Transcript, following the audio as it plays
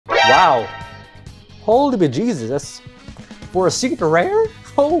Wow. Holy bejesus, that's for a secret rare?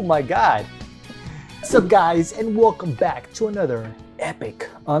 Oh my god. What's up guys, and welcome back to another epic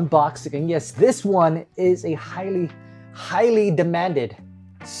unboxing. And yes, this one is a highly demanded,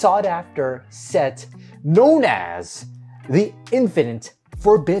 sought after set known as the Infinite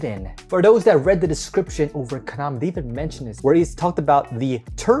Forbidden. For those that read the description over Konami, they even mentioned this, where he's talked about the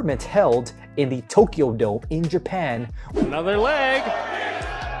tournament held in the Tokyo Dome in Japan. Another leg.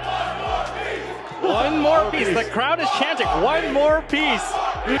 One more piece. The crowd is chanting, one more piece.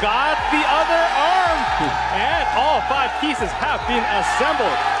 Got the other arm. And all 5 pieces have been assembled.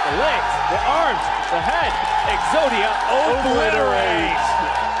 The legs, the arms, the head. Exodia Obliterate.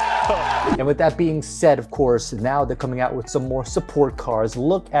 And with that being said, of course, now they're coming out with some more support cards.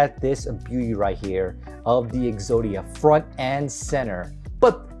 Look at this beauty right here of the Exodia front and center.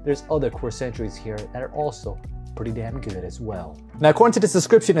 But there's other course entries here that are also pretty damn good as well. Now, according to this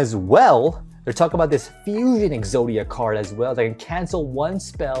description as well, they're talking about this Fusion Exodia card as well that can cancel one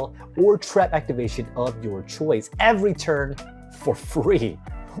spell or trap activation of your choice every turn for free.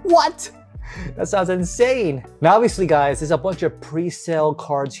 What? That sounds insane. Now, obviously, guys, there's a bunch of pre-sale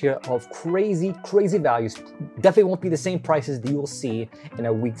cards here of crazy values. Definitely won't be the same prices that you will see in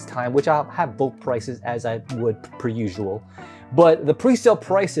a week's time, which I'll have both prices as I would per usual. But the pre-sale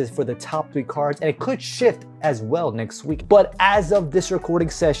prices for the top 3 cards, and it could shift as well next week. But as of this recording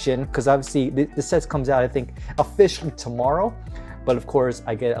session, because obviously the set comes out, I think, officially tomorrow. But of course,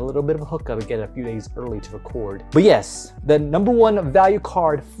 I get a little bit of a hookup and get it a few days early to record. But yes, the #1 value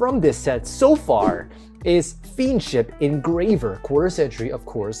card from this set so far is Fiendship Engraver, quarter century, of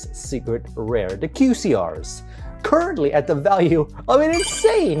course, secret rare, the QCRs. Currently at the value of an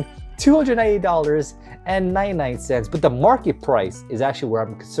insane $298.99, but the market price is actually where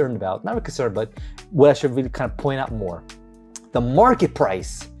I'm concerned about. Not concerned, but what I should really kind of point out more. The market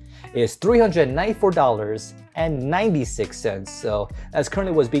price is $394.96, so that's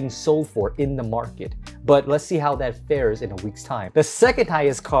currently what's being sold for in the market. But let's see how that fares in a week's time. The second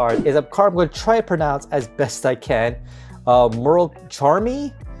highest card is a card I'm going to try to pronounce as best I can. Merle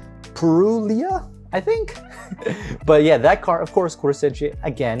Charmy? Perulia, I think? But yeah, that card, of course, quarter century,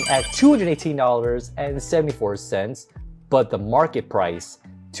 again, at $218.74, but the market price,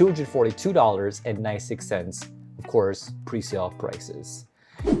 $242.96, of course, pre-sale prices.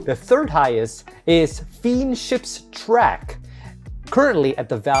 The third highest is Fiendship's Track, currently at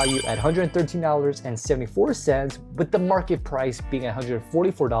the value at $113.74, with the market price being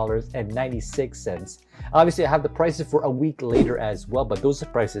 $144.96. Obviously, I have the prices for a week later as well, but those are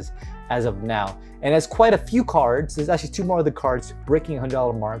prices as of now. And there's quite a few cards. There's actually 2 more of the cards breaking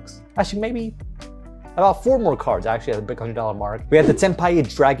 $100 marks. Actually, maybe about 4 more cards actually at the big $100 mark. We have the Tenpai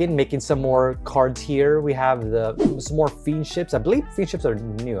Dragon making some more cards here. We have some more Fiendships. I believe Fiendships are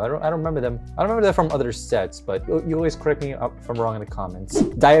new. I don't remember them. I don't remember them from other sets, but you always correct me if I'm wrong in the comments.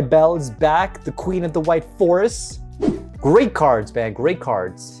 Diabelle is back, the Queen of the White Forest. Great cards, man, great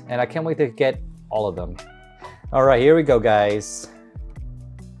cards. And I can't wait to get all of them. All right, here we go, guys.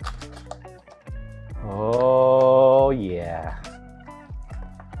 Oh yeah.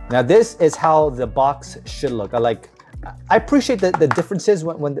 Now this is how the box should look. I appreciate the differences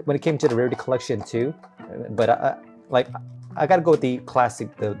when it came to the Rarity Collection too, but I gotta go with the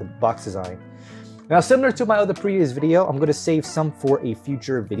classic, the box design. Now, similar to my other previous video, I'm gonna save some for a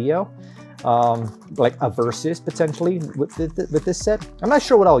future video, like a versus potentially with this set. I'm not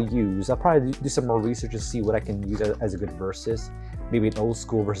sure what I'll use. I'll probably do some more research to see what I can use as a good versus, maybe an old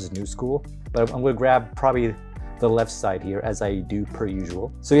school versus new school. But I'm gonna grab probably the left side here as I do per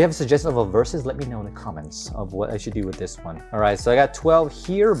usual. So if you have a suggestion of a versus, let me know in the comments of what I should do with this one. All right, so I got 12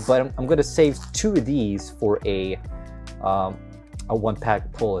 here, but I'm gonna save 2 of these for a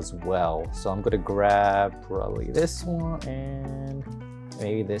 1-pack pull as well. So I'm gonna grab probably this one and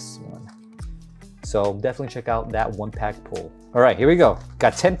maybe this one. So definitely check out that 1-pack pull. All right, here we go.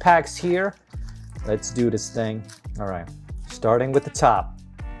 Got 10 packs here. Let's do this thing. All right, starting with the top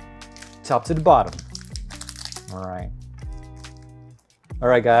to the bottom. All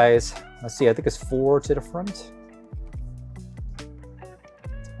right, guys. Let's see. I think it's 4 to the front.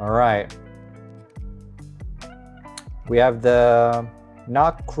 All right. We have the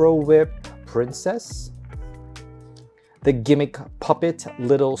Knock Crow Whip Princess, the Gimmick Puppet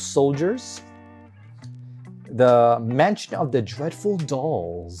Little Soldiers, the Mansion of the Dreadful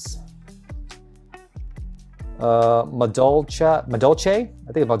Dolls, Madolche, I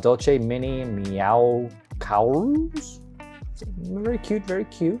think Madolche Mini Meow Cowroos. Very cute, very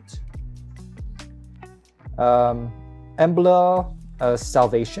cute. Embla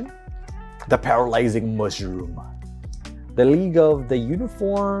Salvation, the Paralyzing Mushroom, The League of the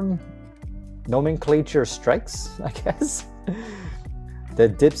Uniform Nomenclature Strikes, I guess. The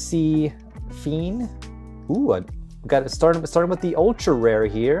Dipsy Fiend. Ooh, I got it starting with the ultra rare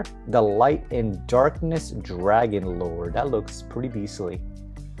here. The Light and Darkness Dragon Lord. That looks pretty beastly.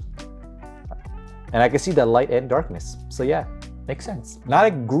 And I can see the light and darkness. So yeah, makes sense. Not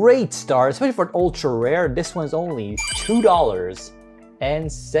a great start, especially for an ultra rare. This one's only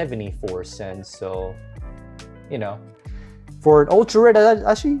 $2.74. So, you know, for an ultra rare, that's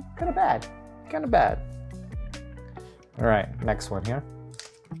actually kind of bad. Kind of bad. All right, next one here.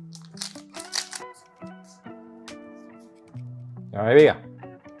 All right, here we go.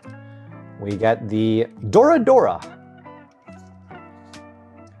 We got the Dora Dora.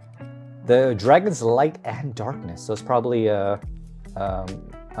 The Dragon's Light and Darkness. So it's probably I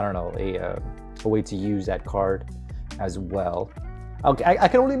don't know, a way to use that card as well. Okay, I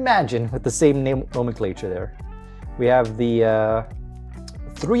can only imagine with the same name nomenclature there. We have the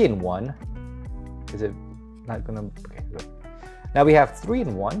 3-in-1. Is it not gonna? Okay, good. Now we have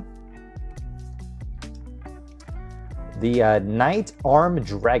 3-in-1. The Knight Armed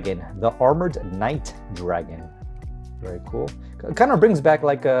Dragon, the Armored Knight Dragon. Very cool. It kind of brings back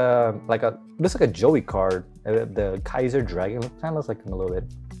like a looks like a Joey card. The Kaiser Dragon kind of looks like him a little bit.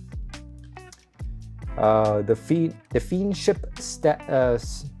 The Fiendship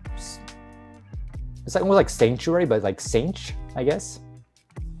it's like almost like Sanctuary, but like Saint, I guess.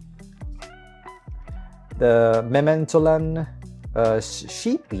 The Mementolan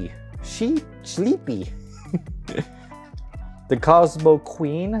Sleepy. The Cosmo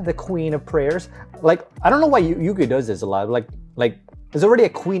Queen, the Queen of Prayers. Like, I don't know why Yu-Gi-Oh does this a lot. Like there's already a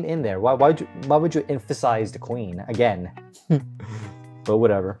queen in there. Why would you emphasize the queen again? But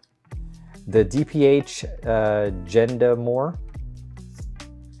whatever. The DPH Gendamore.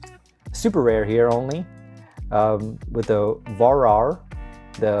 Super rare here only. With the Varar,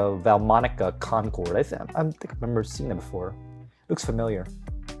 the Valmonica Concord. I think I remember seeing that before. Looks familiar.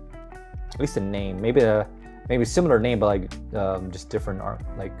 At least the name. Maybe similar name, but like just different art,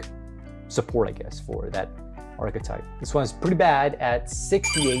 like support, I guess, for that archetype. This one's pretty bad at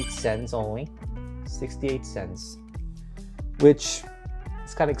 68 cents only. 68 cents, which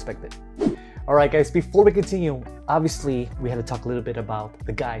is kind of expected. All right, guys, before we continue, obviously we had to talk a little bit about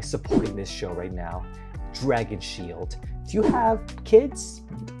the guy supporting this show right now, Dragon Shield. Do you have kids,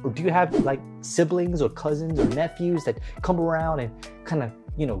 or do you have like siblings or cousins or nephews that come around and kind of,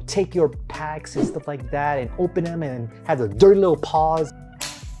 you know, take your packs and stuff like that and open them and have the dirty little paws?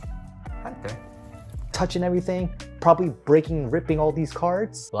 Okay. Touching everything, probably ripping all these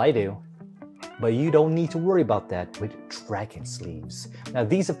cards? Well, I do. But you don't need to worry about that with Dragon Sleeves. Now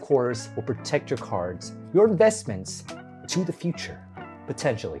these, of course, will protect your cards, your investments, to the future.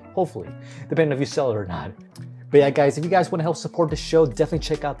 Potentially, hopefully, depending if you sell it or not. But yeah, guys, if you guys want to help support the show, definitely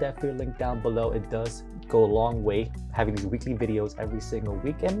check out that affiliate link down below. It does go a long way, having these weekly videos every single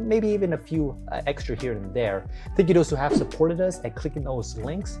week, and maybe even a few extra here and there. Thank you to those who have supported us and clicking those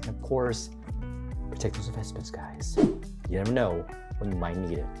links. And of course, protect those investments, guys. You never know when you might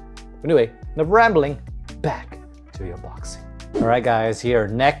need it. But anyway, enough rambling, back to the unboxing. All right, guys, here,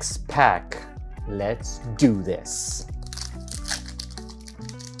 next pack. Let's do this.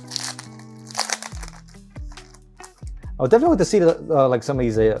 I would definitely want to see like some of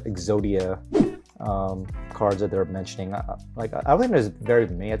these Exodia cards that they're mentioning. Like, I don't think there's very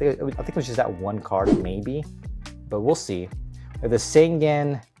many. I think it was just that one card, maybe, but we'll see. We have the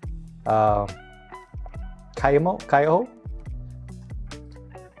Sengen Kaiho,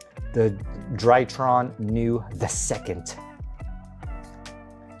 the Drytron New the Second.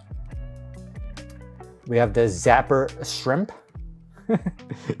 We have the Zapper Shrimp.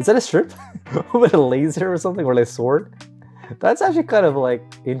 Is that a shrimp with a laser or something, or like a sword? That's actually kind of like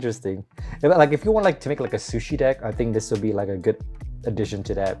interesting. If you want like to make like a sushi deck, I think this would be like a good addition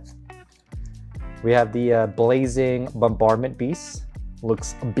to that. We have the Blazing Bombardment Beast.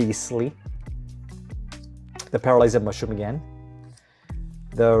 Looks beastly. The Paralyzing Mushroom again.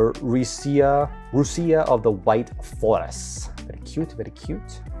 The Rusia of the White Forest. Very cute, very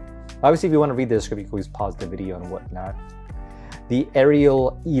cute. Obviously, if you want to read the description, you can always pause the video and whatnot. The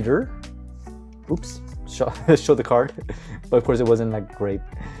Aerial Eater. Oops, show the card. But of course it wasn't like great.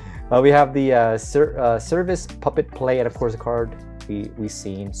 We have the Service Puppet Play, and of course the card we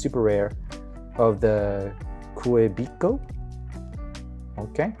seen, super rare, of the Kuebiko.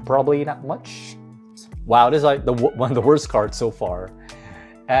 Okay, probably not much. Wow, this is like one of the worst cards so far.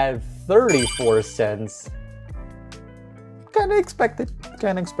 At 34 cents. Kind of expected.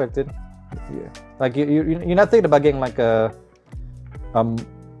 Kind of expected. Yeah. Like you're not thinking about getting like a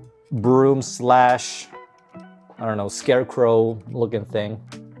broom slash I don't know, scarecrow looking thing.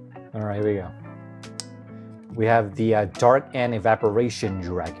 All right, here we go. We have the Dark and Evaporation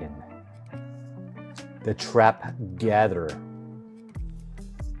Dragon. The Trap Gatherer.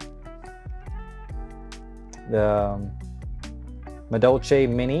 The Madolche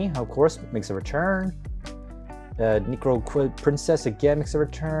Mini, of course, makes a return. The Necro Princess again makes a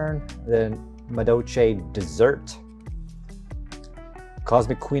return. The Madolche Dessert.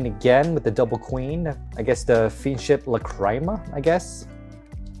 Cosmic Queen again with the double queen. I guess the Fiendship Lacrima, I guess.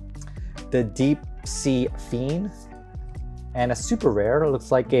 The Deep Sea Fiend. And a super rare,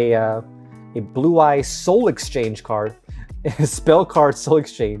 looks like a Blue Eye Soul Exchange card. Spell card Soul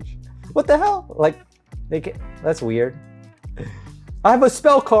Exchange. What the hell? Like, that's weird. I have a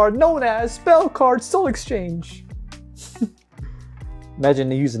spell card known as Spell Card Soul Exchange.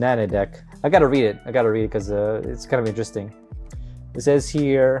 Imagine using that in a deck. I gotta read it because it's kind of interesting. It says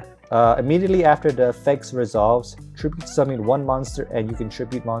here, immediately after the effects resolves, tribute summon one monster and you can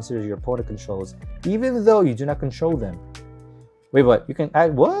tribute monsters your opponent controls, even though you do not control them. Wait, what? You can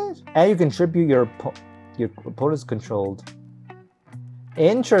add what? And you can tribute your opponent's controlled.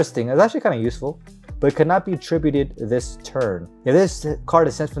 Interesting. That's actually kind of useful. But it cannot be tributed this turn. If this card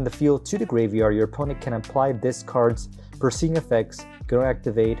is sent from the field to the graveyard, your opponent can apply this card's preceding effects. You can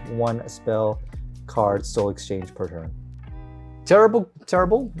activate one spell card Soul Exchange per turn.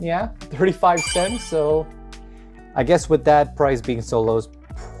 Terrible, yeah. 35 cents, so I guess with that price being so low, it's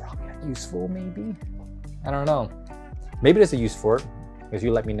probably not useful, maybe? I don't know. Maybe there's a use for it, because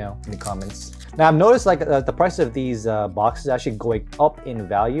you let me know in the comments. Now, I've noticed like the price of these boxes actually going up in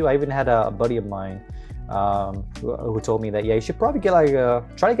value. I even had a buddy of mine who told me that, yeah, you should probably get like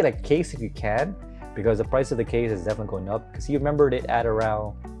try to get a case if you can, because the price of the case is definitely going up. Because he remembered it at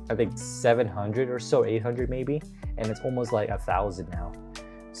around, I think 700 or so, 800 maybe, and it's almost like 1,000 now.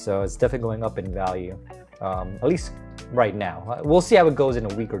 So it's definitely going up in value, at least right now. We'll see how it goes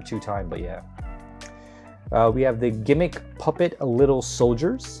in a week or two time, but yeah. We have the Gimmick Puppet Little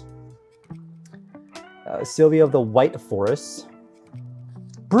Soldiers. Sylvia of the White Forest.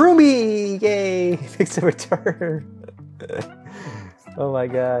 Broomy! Yay! Makes a return. Oh my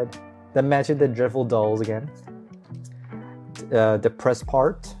god. That matches the Dreadful Dolls again. The Press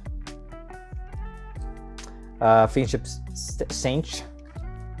Part. Fiendship Saint.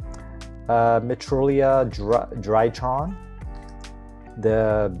 Metrolia Drytron.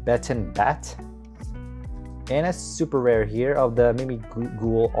 The Betten Bat. And a super rare here of the Mimi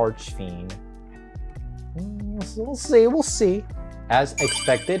Ghoul Archfiend. We'll see. As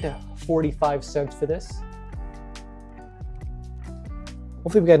expected, 45 cents for this.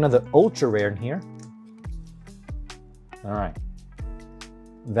 Hopefully we got another ultra rare in here. Alright.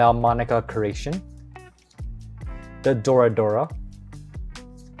 Valmonica Creation. The Dora.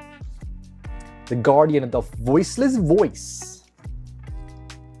 The Guardian of the Voiceless Voice.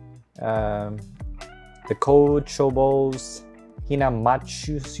 The Code Chobos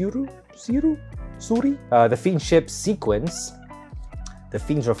Hinamatsuru Suri. The Fiendship Sequence. The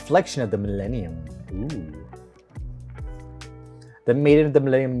Fiend's Reflection of the Millennium. Ooh. The Maiden of the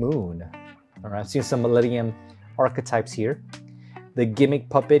Millennium Moon. Alright, I've seen some Millennium archetypes here. The Gimmick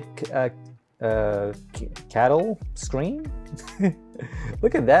Puppet Cattle Screen.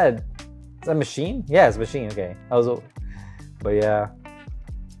 Look at that. Is that a machine? Yeah, it's a machine. Okay. But yeah.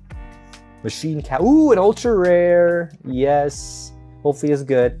 Machine Cat. Ooh, an ultra rare. Yes. Hopefully it's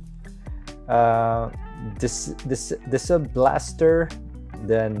good. This a Blaster.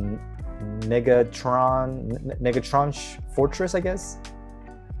 Then Negatron Fortress, I guess.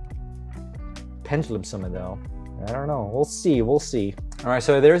 Pendulum Summon though. I don't know. We'll see. Alright,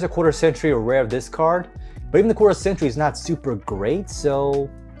 so there's a quarter century rare of this card. But even the quarter century is not super great, so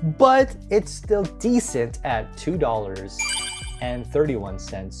but it's still decent at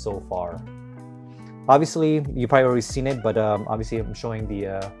 $2.31 so far. Obviously, you probably already seen it, but obviously I'm showing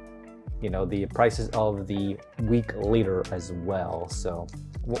the the prices of the week later as well. So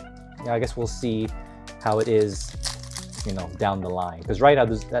I guess we'll see how it is, down the line. Because right now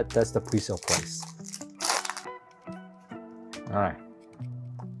that's the pre-sale price. All right.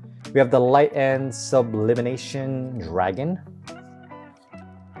 We have the Light and Sublimation Dragon.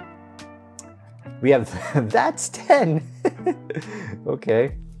 We have that's 10.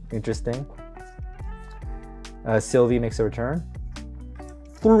 Okay, interesting. Sylvie makes a return.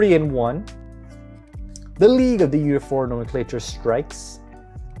 3-in-1. The League of the Uniform Nomenclature strikes.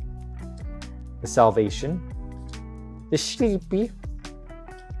 The Salvation. The Sleepy.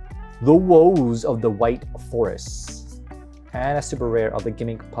 The Woes of the White Forest. And a super rare of the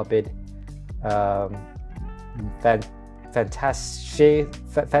Gimmick Puppet Fantastic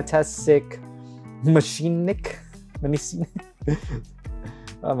Machinic. Let me see.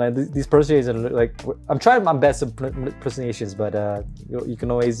 Oh man, these pronunciations are like, I'm trying my best at pronunciations, but you can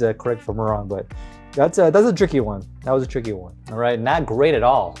always correct if I'm wrong. But that's a tricky one. That was a tricky one. All right, not great at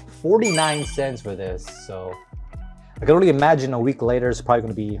all. 49 cents for this. So I can only imagine a week later it's probably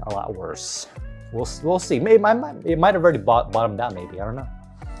going to be a lot worse. We'll see. Maybe it might have already bottomed out. Maybe, I don't know.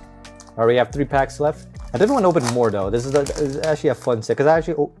 All right, we have 3 packs left. I definitely want to open more though. This is actually a fun set because I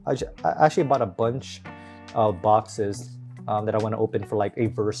actually bought a bunch of boxes that I want to open for like a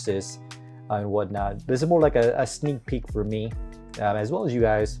versus and whatnot. This is more like a sneak peek for me, as well as you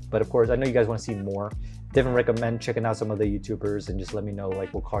guys. But of course, I know you guys want to see more. Definitely recommend checking out some of the YouTubers and just let me know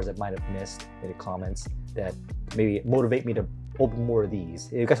like what cards I might have missed in the comments that maybe motivate me to open more of these.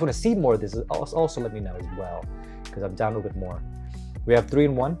 If you guys want to see more of this, also let me know as well, because I'm down to open more. We have 3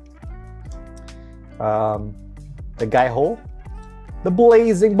 in 1. The Guy Hole, the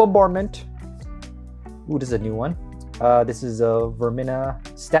Blazing Bombardment. Ooh, this is a new one. This is a Vermina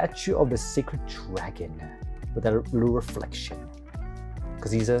Statue of the Sacred Dragon with that little reflection,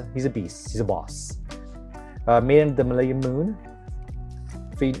 because he's a beast. He's a boss. Maiden of the Millennium Moon,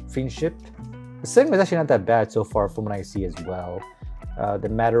 Fiendship. The setting is actually not that bad so far from what I see as well. The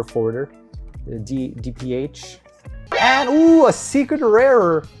Matter Forwarder, the DPH, and ooh, a secret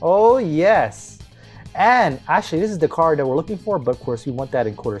rarer. Oh yes. And actually, this is the card that we're looking for, but of course we want that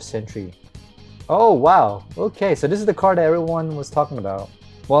in quarter century. Oh wow, okay, so this is the card that everyone was talking about.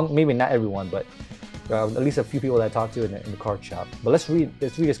 Well, maybe not everyone, but at least a few people that I talked to in the card shop. But let's read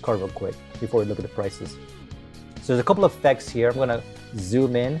this card real quick before we look at the prices. So there's a couple of effects here. I'm gonna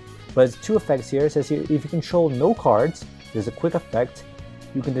zoom in, but there's 2 effects here. It says here, if you control no cards, there's a quick effect.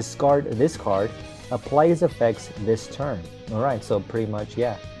 You can discard this card, apply its effects this turn. All right, so pretty much,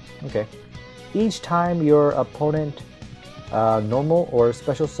 yeah, okay. Each time your opponent normal or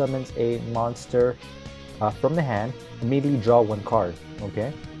special summons a monster from the hand, immediately draw 1 card.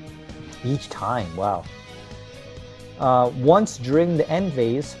 Okay, each time. Wow. Once during the end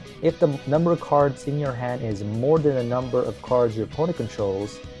phase, if the number of cards in your hand is more than the number of cards your opponent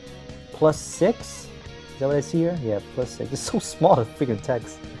controls, +6. Is that what I see here? Yeah, +6. It's so small, the freaking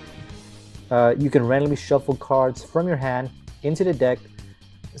text. You can randomly shuffle cards from your hand into the deck,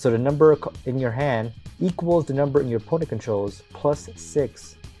 so the number in your hand equals the number in your opponent controls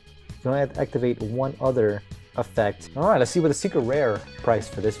 +6. You can only activate 1 other effect. All right, let's see what the secret rare price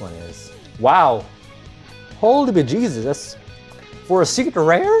for this one is. Wow, holy bejesus, that's for a secret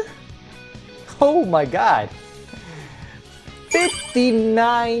rare? Oh my god,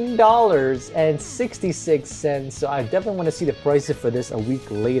 $59.66. So I definitely want to see the prices for this a week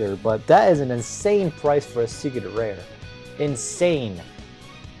later, but that is an insane price for a secret rare. Insane.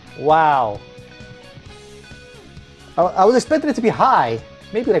 Wow. I was expecting it to be high,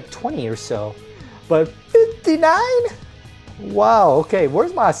 maybe like 20 or so, but 59? Wow, okay,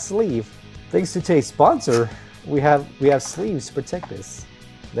 where's my sleeve? Thanks to today's sponsor, we have sleeves to protect this.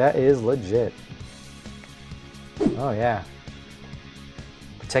 That is legit. Oh yeah.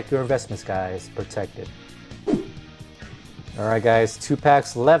 Protect your investments, guys, protect it. All right, guys, 2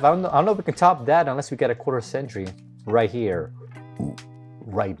 packs left. I don't know if we can top that unless we get a quarter century right here,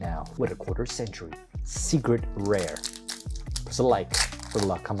 right now, with a quarter century. Secret rare. Press a like for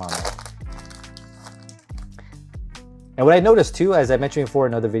luck, come on. And what I noticed too, as I mentioned before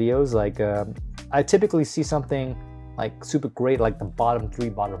in other videos, like I typically see something like super great, like the bottom 3,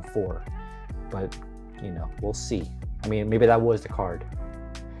 bottom 4. But, you know, we'll see. I mean, maybe that was the card.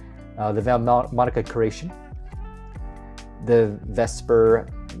 The Val Monica Creation. The Vesper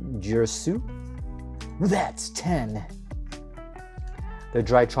Jirsu. That's 10. The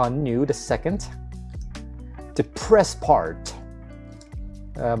Drytron New, the 2nd. The Press Part.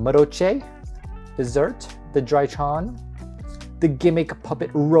 Maroche. Dessert. The Drytron. The Gimmick Puppet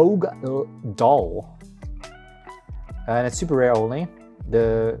Rogue Doll. And it's super rare only.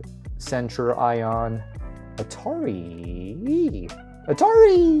 The Central Ion Atari.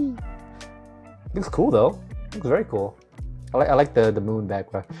 Atari! Looks cool though. Looks very cool. I like the moon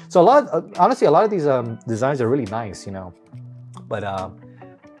background. So honestly, a lot of these designs are really nice, you know. But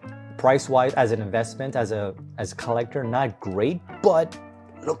price-wise, as an investment, as a collector, not great, but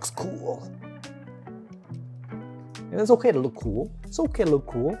looks cool. It's okay to look cool. It's okay to look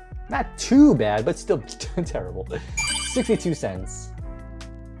cool. Not too bad, but still terrible. 62 cents.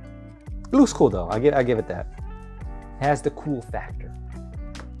 It looks cool though. I give it that. It has the cool factor.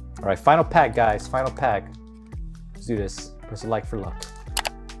 All right, final pack, guys. Final pack. Let's do this. Press a like for luck.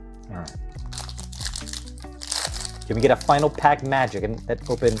 All right. Can we get a final pack magic? And that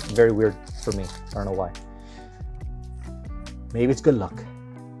opened very weird for me. I don't know why. Maybe it's good luck.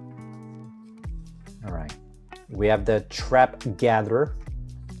 All right. We have the Trap Gatherer,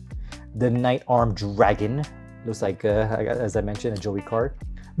 the Night Arm Dragon, looks like, as I mentioned, a Joey card.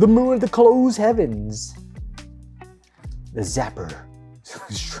 The Moon of the Closed Heavens, the Zapper,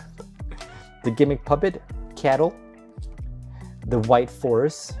 the Gimmick Puppet, Cattle, the White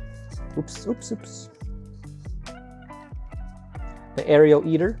Forest, oops, the Aerial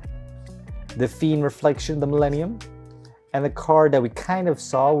Eater, the Fiend Reflection, the Millennium, and the card that we kind of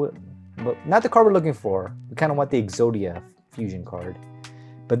saw, but not the card we're looking for. We kind of want the Exodia fusion card.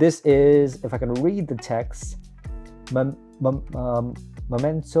 But this is, if I can read the text, Memento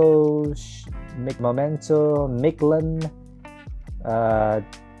Miklan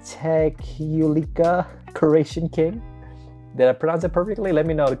Tekulika Curation King. Did I pronounce it perfectly? Let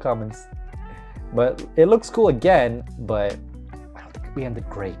me know in the comments. But it looks cool again, but I don't think we ended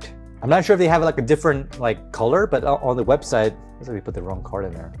great. I'm not sure if they have like a different like color, but on the website, looks like they put the wrong card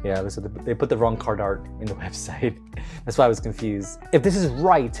in there. Yeah, looks like they put the wrong card art in the website. That's why I was confused. If this is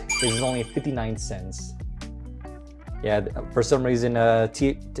right, this is only 59 cents. Yeah, for some reason,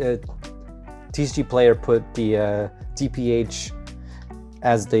 TCG Player put the DPH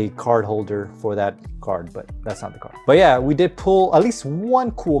as the card holder for that card, but that's not the card. But yeah, we did pull at least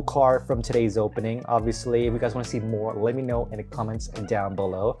one cool card from today's opening. Obviously, if you guys want to see more, let me know in the comments down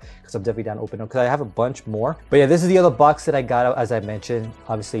below, because I'm definitely down to open them, because I have a bunch more. But yeah, this is the other box that I got, as I mentioned,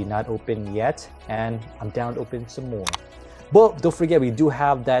 obviously not open yet, and I'm down to open some more. But don't forget, we do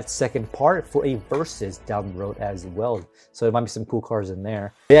have that second part for a versus down the road as well. So there might be some cool cards in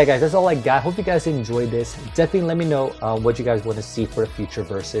there. But yeah, guys, that's all I got. Hope you guys enjoyed this. Definitely let me know what you guys want to see for the future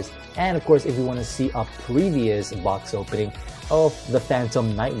versus. And of course, if you want to see a previous box opening of the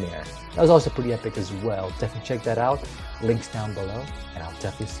Phantom Nightmare. That was also pretty epic as well. Definitely check that out. Links down below. And I'll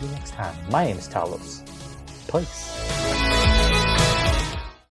definitely see you next time. My name is Talos. Peace.